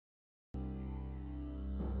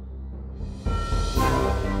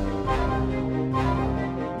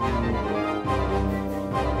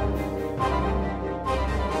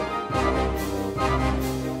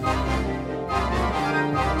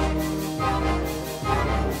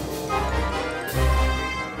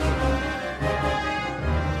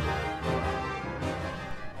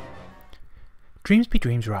Dreams Be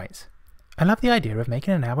Dreams writes, I love the idea of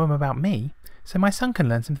making an album about me, so my son can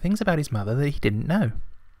learn some things about his mother that he didn't know.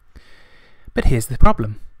 But here's the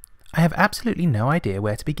problem. I have absolutely no idea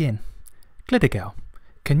where to begin. Glitter Girl,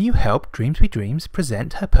 can you help Dreams Be Dreams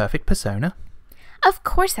present her perfect persona? Of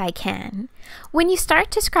course I can. When you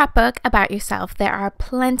start to scrapbook about yourself, there are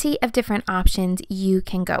plenty of different options you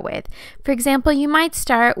can go with. For example, you might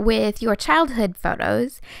start with your childhood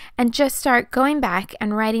photos and just start going back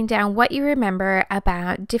and writing down what you remember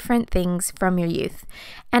about different things from your youth.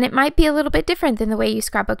 And it might be a little bit different than the way you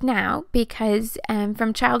scrapbook now, because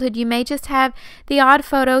from childhood you may just have the odd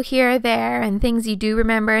photo here or there and things you do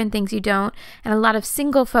remember and things you don't, and a lot of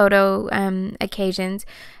single photo occasions.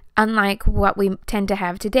 Unlike what we tend to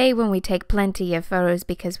have today when we take plenty of photos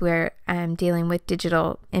because we're dealing with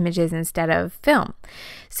digital images instead of film.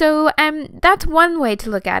 So that's one way to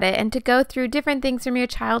look at it, and to go through different things from your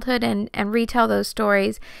childhood and retell those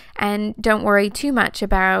stories, and don't worry too much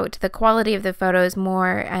about the quality of the photos,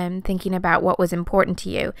 more thinking about what was important to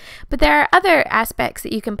you. But there are other aspects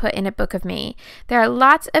that you can put in a book of me. There are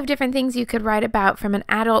lots of different things you could write about from an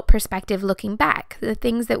adult perspective looking back. The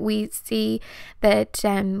things that we see that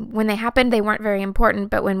when they happened, they weren't very important,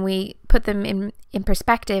 but when we put them in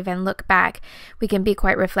perspective and look back, we can be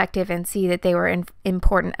quite reflective and see that they were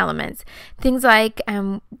important elements. Things like,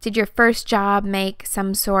 did your first job make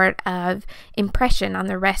some sort of impression on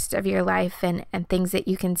the rest of your life, and things that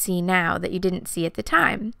you can see now that you didn't see at the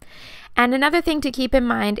time. And another thing to keep in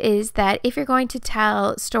mind is that if you're going to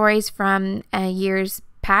tell stories from years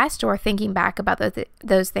past or thinking back about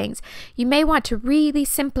those things, you may want to really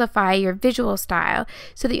simplify your visual style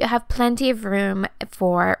so that you have plenty of room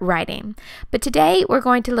for writing. But today we're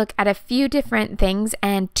going to look at a few different things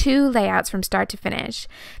and 2 layouts from start to finish.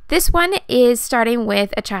 This one is starting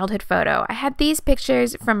with a childhood photo. I had these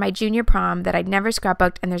pictures from my junior prom that I'd never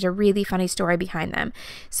scrapbooked, and there's a really funny story behind them.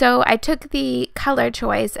 So I took the color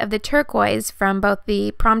choice of the turquoise from both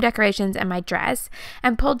the prom decorations and my dress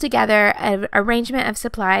and pulled together an arrangement of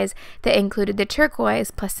supplies that included the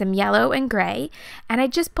turquoise plus some yellow and gray, and I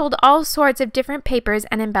just pulled all sorts of different papers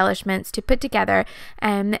and embellishments to put together,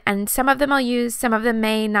 and some of them I'll use, some of them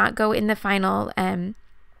may not go in the final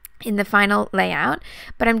layout,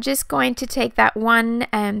 but I'm just going to take that one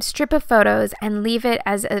strip of photos and leave it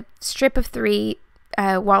as a strip of 3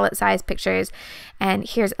 wallet-sized pictures. And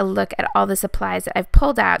here's a look at all the supplies that I've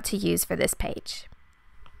pulled out to use for this page.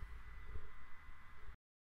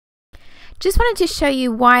 Just wanted to show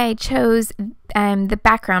you why I chose the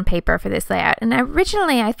background paper for this layout. And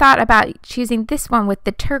originally I thought about choosing this one with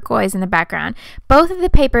the turquoise in the background. Both of the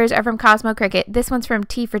papers are from Cosmo Cricket. This one's from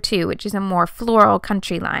Tea for Two, which is a more floral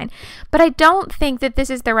country line. But I don't think that this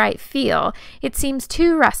is the right feel. It seems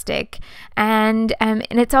too rustic, and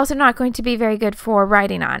it's also not going to be very good for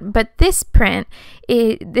writing on. But this print,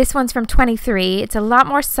 this one's from 23. It's a lot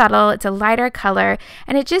more subtle, it's a lighter color,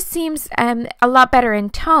 and it just seems a lot better in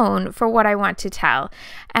tone for what I want to tell.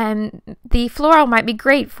 The floral might be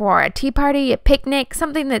great for a tea party, a picnic,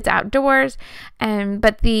 something that's outdoors,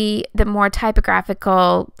 but the more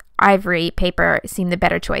typographical ivory paper seemed the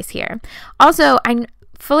better choice here. Also, I'm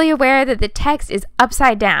fully aware that the text is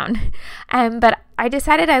upside down, but I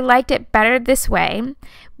decided I liked it better this way,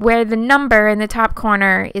 where the number in the top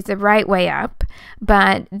corner is the right way up,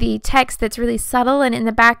 but the text that's really subtle and in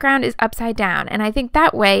the background is upside down. And I think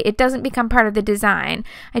that way it doesn't become part of the design.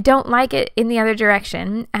 I don't like it in the other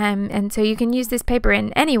direction, and so you can use this paper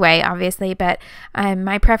in any way, obviously, but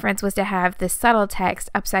my preference was to have the subtle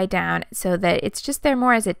text upside down so that it's just there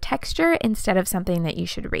more as a texture instead of something that you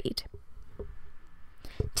should read.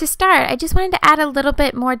 To start, I just wanted to add a little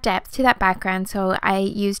bit more depth to that background, so I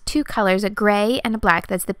used 2 colors, a gray and a black.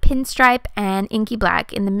 That's the pinstripe and inky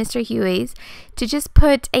black in the Mr. Huey's, to just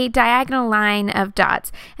put a diagonal line of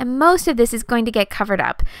dots. And most of this is going to get covered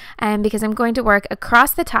up because I'm going to work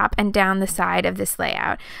across the top and down the side of this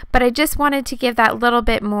layout. But I just wanted to give that little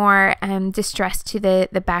bit more distress to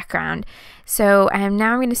the background. So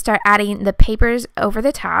now I'm going to start adding the papers over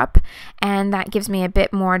the top, and that gives me a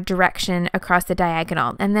bit more direction across the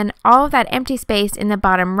diagonal. And then all of that empty space in the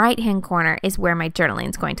bottom right hand corner is where my journaling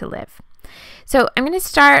is going to live. So I'm going to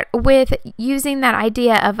start with using that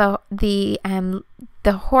idea of the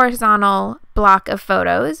horizontal block of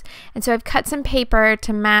photos, and so I've cut some paper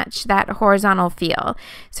to match that horizontal feel.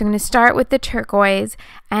 So I'm going to start with the turquoise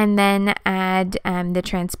and then add the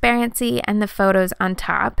transparency and the photos on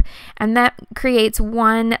top, and that creates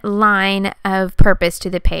one line of purpose to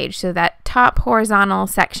the page. So that top horizontal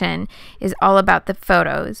section is all about the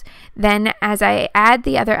photos. Then as I add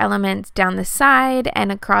the other elements down the side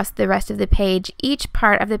and across the rest of the page, each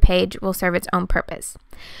part of the page will serve its own purpose.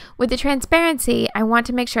 With the transparency, I want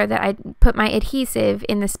to make sure that I put my adhesive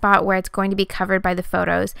in the spot where it's going to be covered by the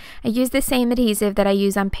photos. I use the same adhesive that I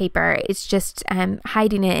use on paper. It's just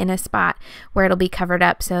hiding it in a spot where it'll be covered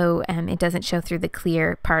up so it doesn't show through the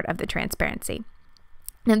clear part of the transparency.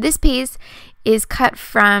 Now this piece is cut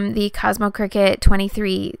from the Cosmo Cricut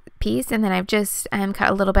 23 piece, and then I've just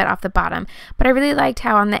cut a little bit off the bottom. But I really liked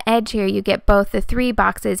how on the edge here you get both the 3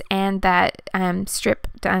 boxes and that strip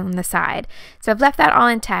down the side. So I've left that all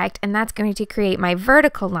intact, and that's going to create my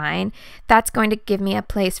vertical line. That's going to give me a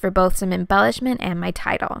place for both some embellishment and my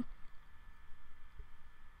title.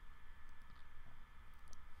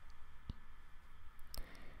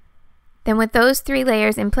 Then with those 3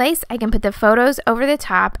 layers in place, I can put the photos over the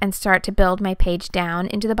top and start to build my page down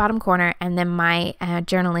into the bottom corner, and then my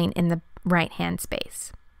journaling in the right-hand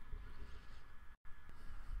space.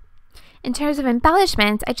 In terms of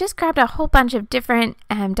embellishments, I just grabbed a whole bunch of different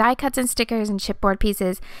die cuts and stickers and chipboard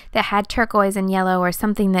pieces that had turquoise and yellow or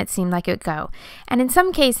something that seemed like it would go. And in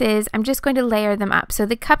some cases, I'm just going to layer them up. So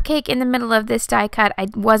the cupcake in the middle of this die cut, I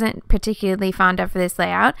wasn't particularly fond of for this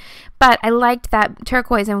layout, but I liked that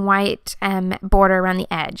turquoise and white border around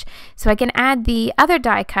the edge. So I can add the other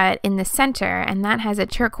die cut in the center, and that has a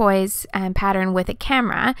turquoise pattern with a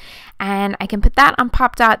camera, and I can put that on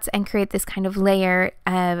pop dots and create this kind of layer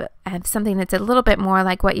of something that's a little bit more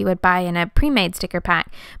like what you would buy in a pre-made sticker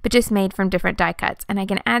pack, but just made from different die cuts. And I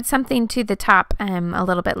can add something to the top a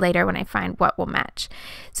little bit later when I find what will match.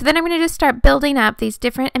 So then I'm going to just start building up these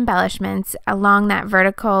different embellishments along that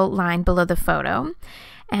vertical line below the photo.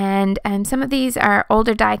 And some of these are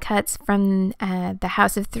older die cuts from the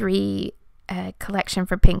House of 3 collection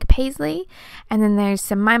for Pink Paisley. And then there's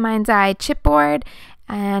some My Mind's Eye chipboard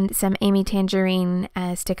and some Amy Tangerine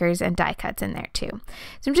stickers and die cuts in there too.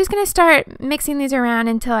 So I'm just going to start mixing these around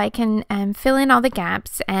until I can fill in all the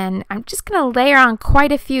gaps, and I'm just going to layer on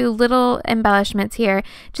quite a few little embellishments here,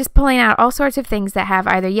 just pulling out all sorts of things that have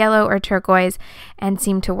either yellow or turquoise and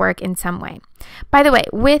seem to work in some way. By the way,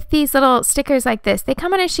 with these little stickers like this, they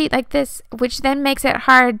come on a sheet like this, which then makes it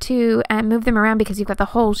hard to move them around because you've got the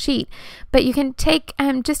whole sheet. But you can take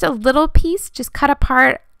just a little piece, just cut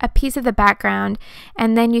apart a piece of the background,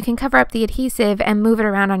 and then you can cover up the adhesive and move it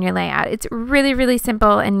around on your layout. It's really, really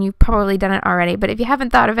simple, and you've probably done it already, but if you haven't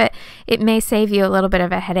thought of it, it may save you a little bit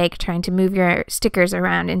of a headache trying to move your stickers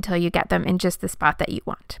around until you get them in just the spot that you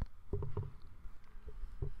want.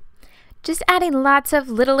 Just adding lots of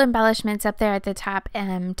little embellishments up there at the top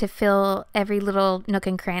to fill every little nook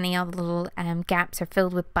and cranny. All the little gaps are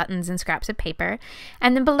filled with buttons and scraps of paper.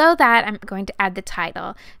 And then below that, I'm going to add the title.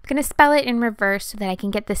 I'm going to spell it in reverse so that I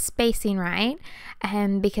can get the spacing right,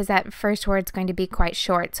 because that first word's going to be quite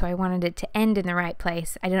short, so I wanted it to end in the right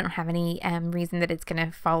place. I don't have any reason that it's going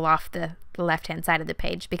to fall off the left-hand side of the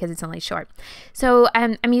page because it's only short. So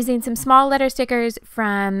I'm using some small letter stickers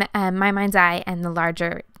from My Mind's Eye and the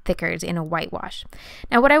larger thickers in a whitewash.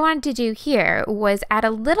 Now what I wanted to do here was add a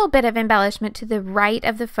little bit of embellishment to the right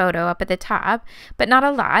of the photo up at the top, but not a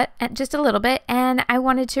lot, just a little bit, and I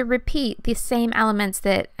wanted to repeat the same elements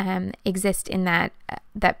that exist in that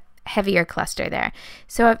heavier cluster there.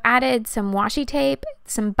 So I've added some washi tape,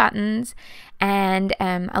 some buttons, and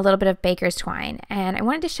a little bit of baker's twine. And I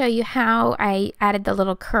wanted to show you how I added the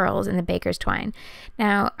little curls in the baker's twine.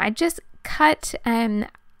 Now I just cut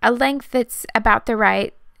a length that's about the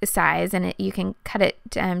right size, and you can cut it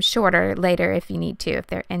shorter later if you need to, if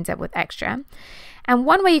there ends up with extra. And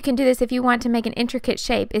one way you can do this if you want to make an intricate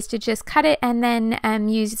shape is to just cut it and then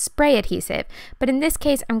use spray adhesive. But in this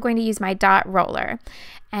case, I'm going to use my dot roller,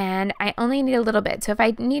 and I only need a little bit. So if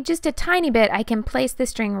I need just a tiny bit, I can place the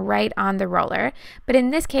string right on the roller. But in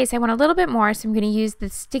this case, I want a little bit more, so I'm going to use the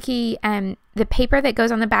sticky, the paper that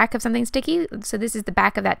goes on the back of something sticky. So this is the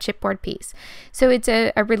back of that chipboard piece. So it's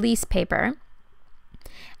a release paper.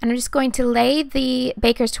 And I'm just going to lay the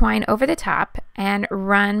baker's twine over the top and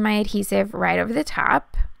run my adhesive right over the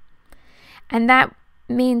top. And that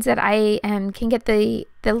means that I can get the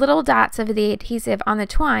little dots of the adhesive on the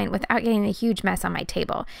twine without getting a huge mess on my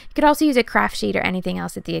table. You could also use a craft sheet or anything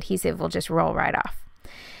else that the adhesive will just roll right off.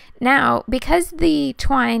 Now, because the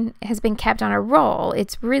twine has been kept on a roll,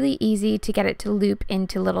 it's really easy to get it to loop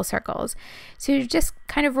into little circles. So you just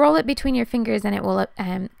kind of roll it between your fingers and it will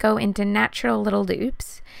go into natural little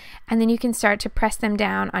loops. And then you can start to press them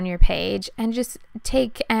down on your page and just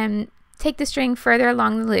take the string further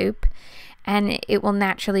along the loop, and it will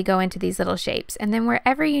naturally go into these little shapes. And then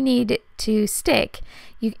wherever you need it to stick,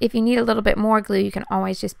 if you need a little bit more glue, you can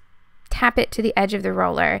always just tap it to the edge of the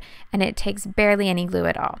roller, and it takes barely any glue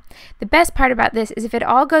at all. The best part about this is if it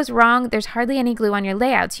all goes wrong, there's hardly any glue on your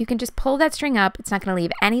layouts. You can just pull that string up, it's not going to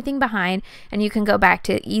leave anything behind, and you can go back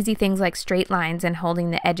to easy things like straight lines and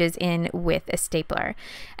holding the edges in with a stapler.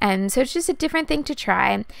 And so it's just a different thing to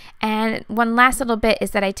try. And one last little bit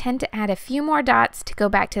is that I tend to add a few more dots to go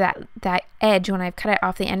back to that edge when I've cut it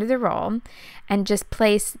off the end of the roll, and just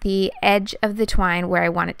place the edge of the twine where I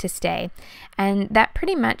want it to stay. And that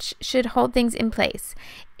pretty much should hold things in place.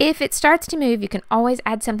 If it starts to move, you can always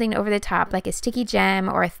add something over the top, like a sticky gem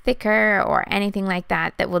or a thicker or anything like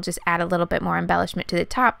that, that will just add a little bit more embellishment to the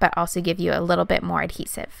top, but also give you a little bit more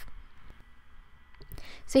adhesive.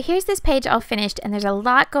 So here's this page all finished, and there's a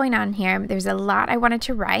lot going on here. There's a lot I wanted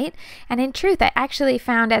to write, and in truth, I actually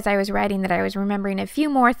found as I was writing that I was remembering a few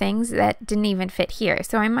more things that didn't even fit here.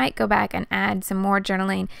 So I might go back and add some more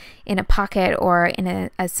journaling in a pocket or in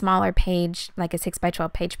a smaller page, like a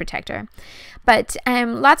 6x12 page protector. But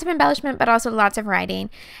lots of embellishment, but also lots of writing,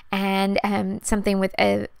 and something with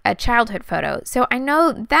a childhood photo. So I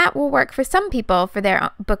know that will work for some people for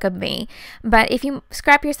their book of me, but if you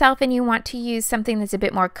scrap yourself and you want to use something that's a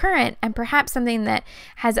bit more current, and perhaps something that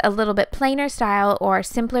has a little bit plainer style or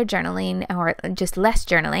simpler journaling or just less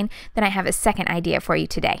journaling, then I have a second idea for you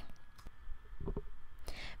today.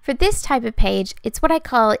 For this type of page, it's what I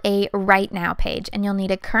call a right now page, and you'll need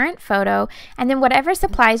a current photo and then whatever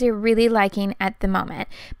supplies you're really liking at the moment,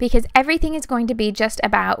 because everything is going to be just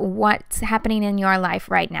about what's happening in your life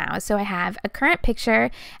right now. So I have a current picture,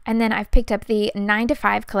 and then I've picked up the 9 to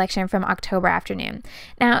 5 collection from October Afternoon.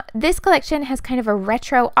 Now, this collection has kind of a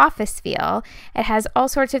retro office feel. It has all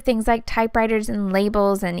sorts of things like typewriters and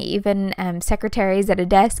labels and even secretaries at a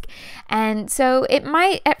desk, and so it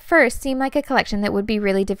might at first seem like a collection that would be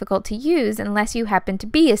really difficult to use unless you happen to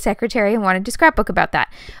be a secretary and wanted to scrapbook about that.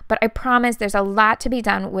 But I promise there's a lot to be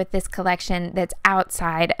done with this collection that's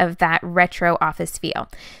outside of that retro office feel.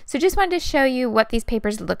 So just wanted to show you what these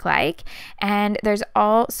papers look like, and there's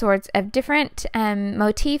all sorts of different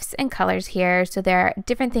motifs and colors here. So there are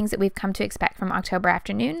different things that we've come to expect from October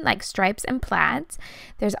Afternoon, like stripes and plaids.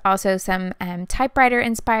 There's also some typewriter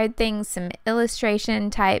inspired things, some illustration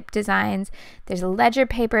type designs. There's a ledger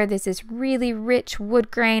paper. This is really rich wood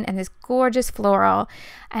grain and this gorgeous floral,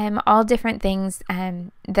 all different things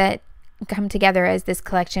that come together as this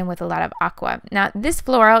collection with a lot of aqua. Now, this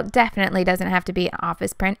floral definitely doesn't have to be an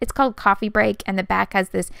office print. It's called Coffee Break, and the back has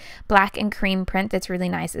this black and cream print that's really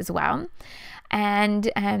nice as well.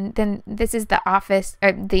 And then this is the office,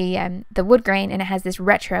 or the wood grain, and it has this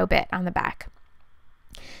retro bit on the back.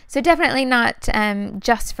 So definitely not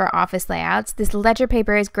just for office layouts. This ledger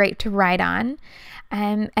paper is great to write on.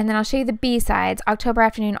 And then I'll show you the B-sides. October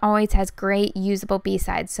Afternoon always has great usable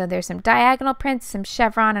B-sides. So there's some diagonal prints, some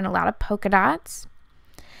chevron, and a lot of polka dots.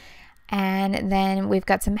 And then we've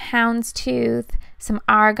got some houndstooth, some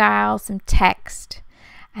argyle, some text.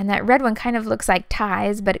 And that red one kind of looks like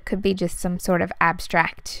ties, but it could be just some sort of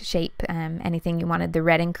abstract shape, anything you wanted the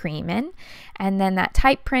red and cream in. And then that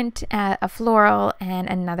type print, a floral, and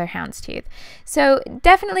another houndstooth. So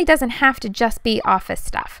definitely doesn't have to just be office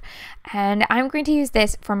stuff. And I'm going to use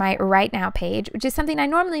this for my Right Now page, which is something I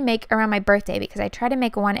normally make around my birthday because I try to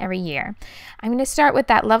make one every year. I'm going to start with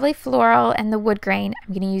that lovely floral and the wood grain.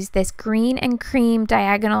 I'm going to use this green and cream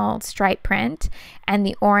diagonal stripe print and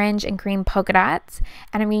the orange and cream polka dots.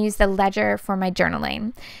 And I'm going to use the ledger for my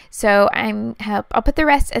journaling. So I'll put the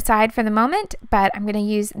rest aside for the moment, but I'm going to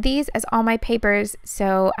use these as all my papers.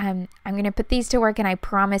 So I'm going to put these to work, and I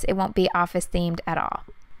promise it won't be office themed at all.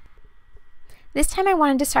 This time I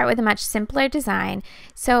wanted to start with a much simpler design,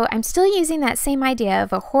 so I'm still using that same idea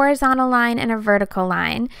of a horizontal line and a vertical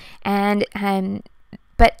line, and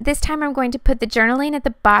but this time I'm going to put the journaling at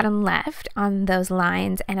the bottom left on those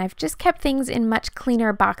lines, and I've just kept things in much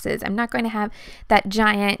cleaner boxes. I'm not going to have that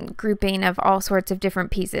giant grouping of all sorts of different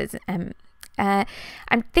pieces. I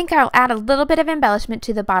think I'll add a little bit of embellishment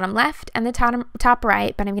to the bottom left and the top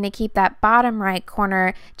right, but I'm going to keep that bottom right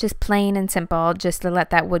corner just plain and simple, just to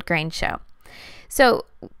let that wood grain show. So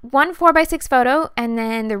one 4x6 photo, and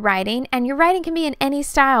then the writing, and your writing can be in any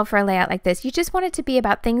style for a layout like this. You just want it to be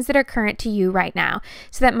about things that are current to you right now.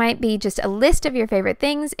 So that might be just a list of your favorite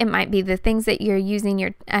things. It might be the things that you're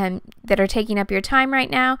using that are taking up your time right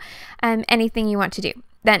now, anything you want to do.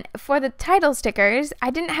 Then for the title stickers,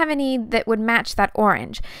 I didn't have any that would match that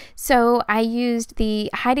orange. So I used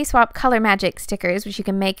the Heidi Swapp Color Magic stickers, which you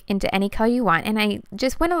can make into any color you want. And I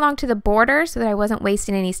just went along to the border so that I wasn't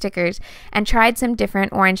wasting any stickers and tried some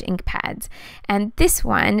different orange ink pads. And this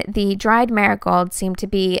one, the Dried Marigold, seemed to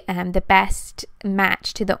be the best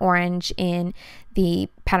match to the orange in the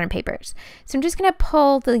pattern papers. So I'm just going to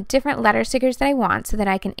pull the different letter stickers that I want so that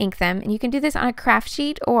I can ink them. And you can do this on a craft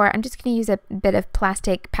sheet, or I'm just going to use a bit of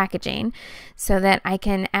plastic packaging so that I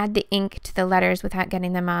can add the ink to the letters without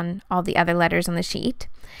getting them on all the other letters on the sheet.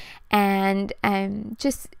 And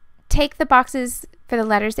just take the boxes for the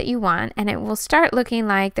letters that you want, and it will start looking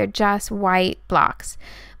like they're just white blocks.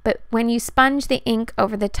 But when you sponge the ink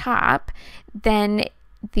over the top, then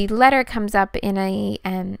the letter comes up in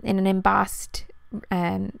an embossed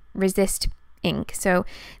resist ink. So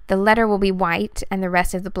the letter will be white and the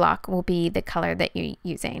rest of the block will be the color that you're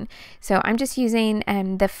using. So I'm just using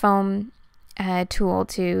the foam tool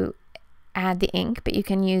to add the ink, but you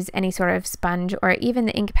can use any sort of sponge or even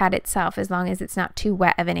the ink pad itself, as long as it's not too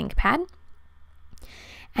wet of an ink pad.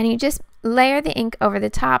 And you just layer the ink over the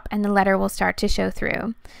top and the letter will start to show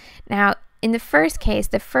through. Now, in the first case,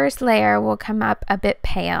 the first layer will come up a bit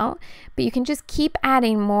pale, but you can just keep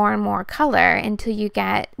adding more and more color until you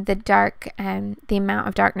get the dark, the amount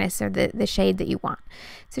of darkness or the shade that you want.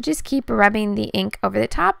 So just keep rubbing the ink over the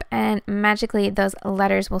top and magically those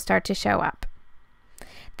letters will start to show up.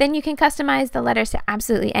 Then you can customize the letters to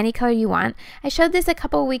absolutely any color you want. I showed this a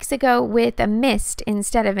couple weeks ago with a mist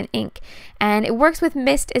instead of an ink, and it works with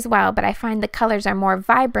mist as well, but I find the colors are more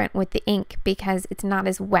vibrant with the ink because it's not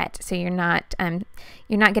as wet, so you're not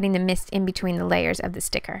getting the mist in between the layers of the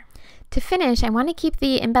sticker. To finish, I want to keep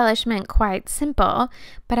the embellishment quite simple,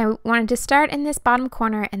 but I wanted to start in this bottom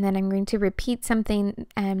corner and then I'm going to repeat something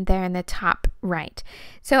there in the top right.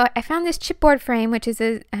 So I found this chipboard frame, which is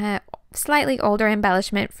a slightly older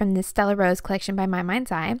embellishment from the Stella Rose collection by My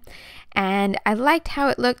Mind's Eye, and I liked how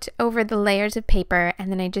it looked over the layers of paper,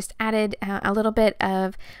 and then I just added a little bit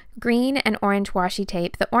of green and orange washi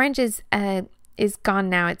tape. The orange is gone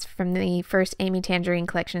now. It's from the first Amy Tangerine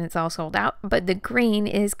collection. It's all sold out, but the green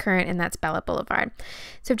is current, and that's Bella Boulevard.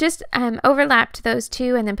 So I've just overlapped those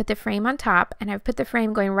two and then put the frame on top, and I've put the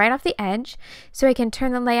frame going right off the edge so I can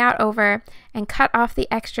turn the layout over and cut off the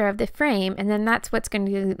extra of the frame, and then that's what's going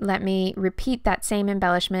to let me repeat that same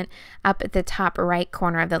embellishment up at the top right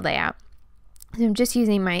corner of the layout. So I'm just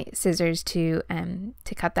using my scissors to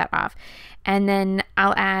cut that off, and then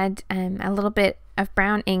I'll add a little bit of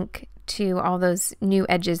brown ink to all those new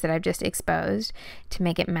edges that I've just exposed to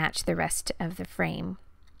make it match the rest of the frame.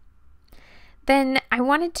 Then I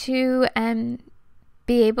wanted to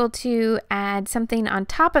be able to add something on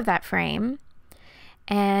top of that frame,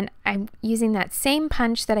 and I'm using that same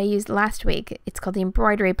punch that I used last week. It's called the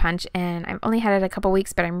embroidery punch, and I've only had it a couple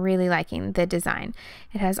weeks, but I'm really liking the design.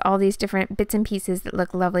 It has all these different bits and pieces that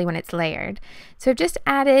look lovely when it's layered. So I've just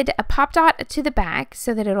added a pop dot to the back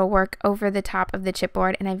so that it'll work over the top of the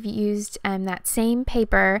chipboard, and I've used that same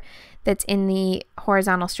paper that's in the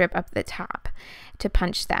horizontal strip up the top to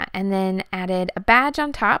punch that, and then added a badge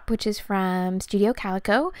on top, which is from Studio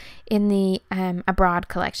Calico in the Abroad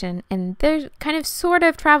collection, and they're kind of sort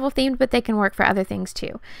of travel themed, but they can work for other things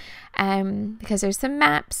too, because there's some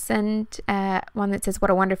maps and one that says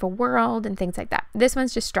 "What a Wonderful World" and things like that. This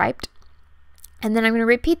one's just striped. And then I'm going to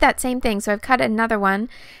repeat that same thing. So I've cut another one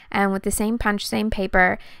with the same punch, same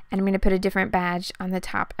paper, and I'm going to put a different badge on the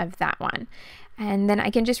top of that one. And then I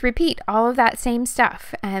can just repeat all of that same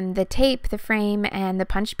stuff, the tape, the frame, and the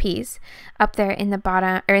punch piece up there in the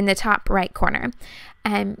bottom or in the top right corner.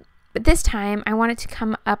 But this time I want it to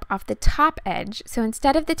come up off the top edge. So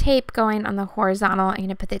instead of the tape going on the horizontal, I'm going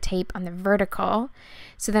to put the tape on the vertical,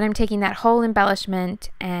 so that I'm taking that whole embellishment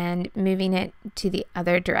and moving it to the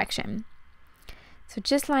other direction. So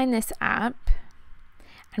just line this up.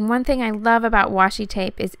 And one thing I love about washi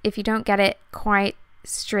tape is if you don't get it quite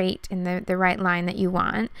straight in the right line that you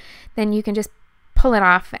want, then you can just pull it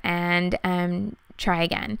off and try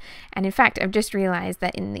again. And in fact, I've just realized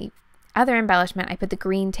that in the other embellishment, I put the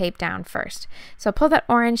green tape down first. So I'll pull that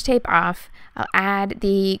orange tape off, I'll add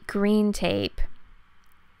the green tape,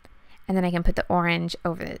 and then I can put the orange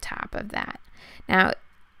over the top of that. Now,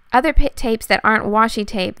 other tapes that aren't washi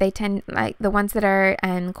tape, they tend, like the ones that are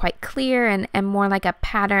quite clear and more like a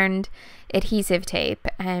patterned adhesive tape,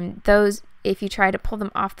 and those, if you try to pull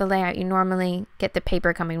them off the layout, you normally get the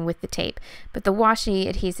paper coming with the tape. But the washi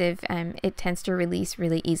adhesive, it tends to release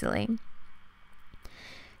really easily.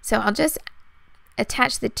 So I'll just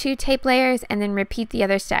attach the two tape layers and then repeat the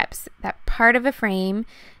other steps. That part of a frame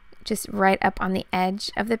just right up on the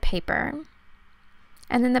edge of the paper,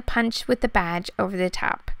 and then the punch with the badge over the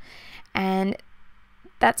top. And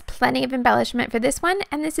that's plenty of embellishment for this one,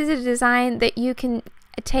 and this is a design that you can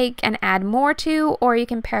take and add more to, or you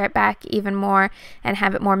can pare it back even more and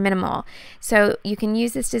have it more minimal. So you can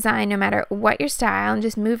use this design no matter what your style, and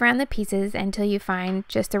just move around the pieces until you find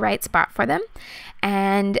just the right spot for them.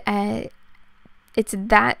 And It's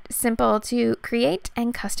that simple to create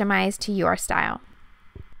and customize to your style.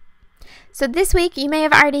 So this week, you may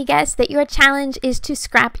have already guessed that your challenge is to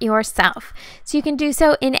scrap yourself. So you can do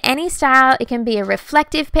so in any style. It can be a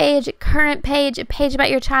reflective page, a current page, a page about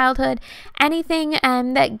your childhood, anything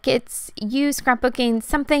that gets you scrapbooking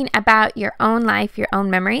something about your own life, your own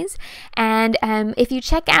memories. And if you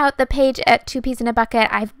check out the page at Two Peas in a Bucket,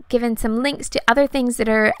 I've given some links to other things that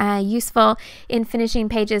are useful in finishing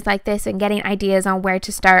pages like this and getting ideas on where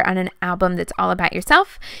to start on an album that's all about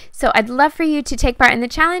yourself. So I'd love for you to take part in the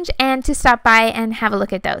challenge and to stop by and have a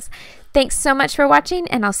look at those. Thanks so much for watching,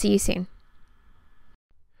 and I'll see you soon.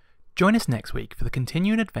 Join us next week for the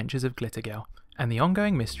continuing adventures of Glitter Girl and the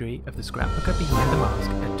ongoing mystery of the scrapbooker behind the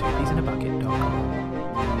mask at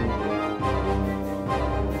twopeasinabucket.com.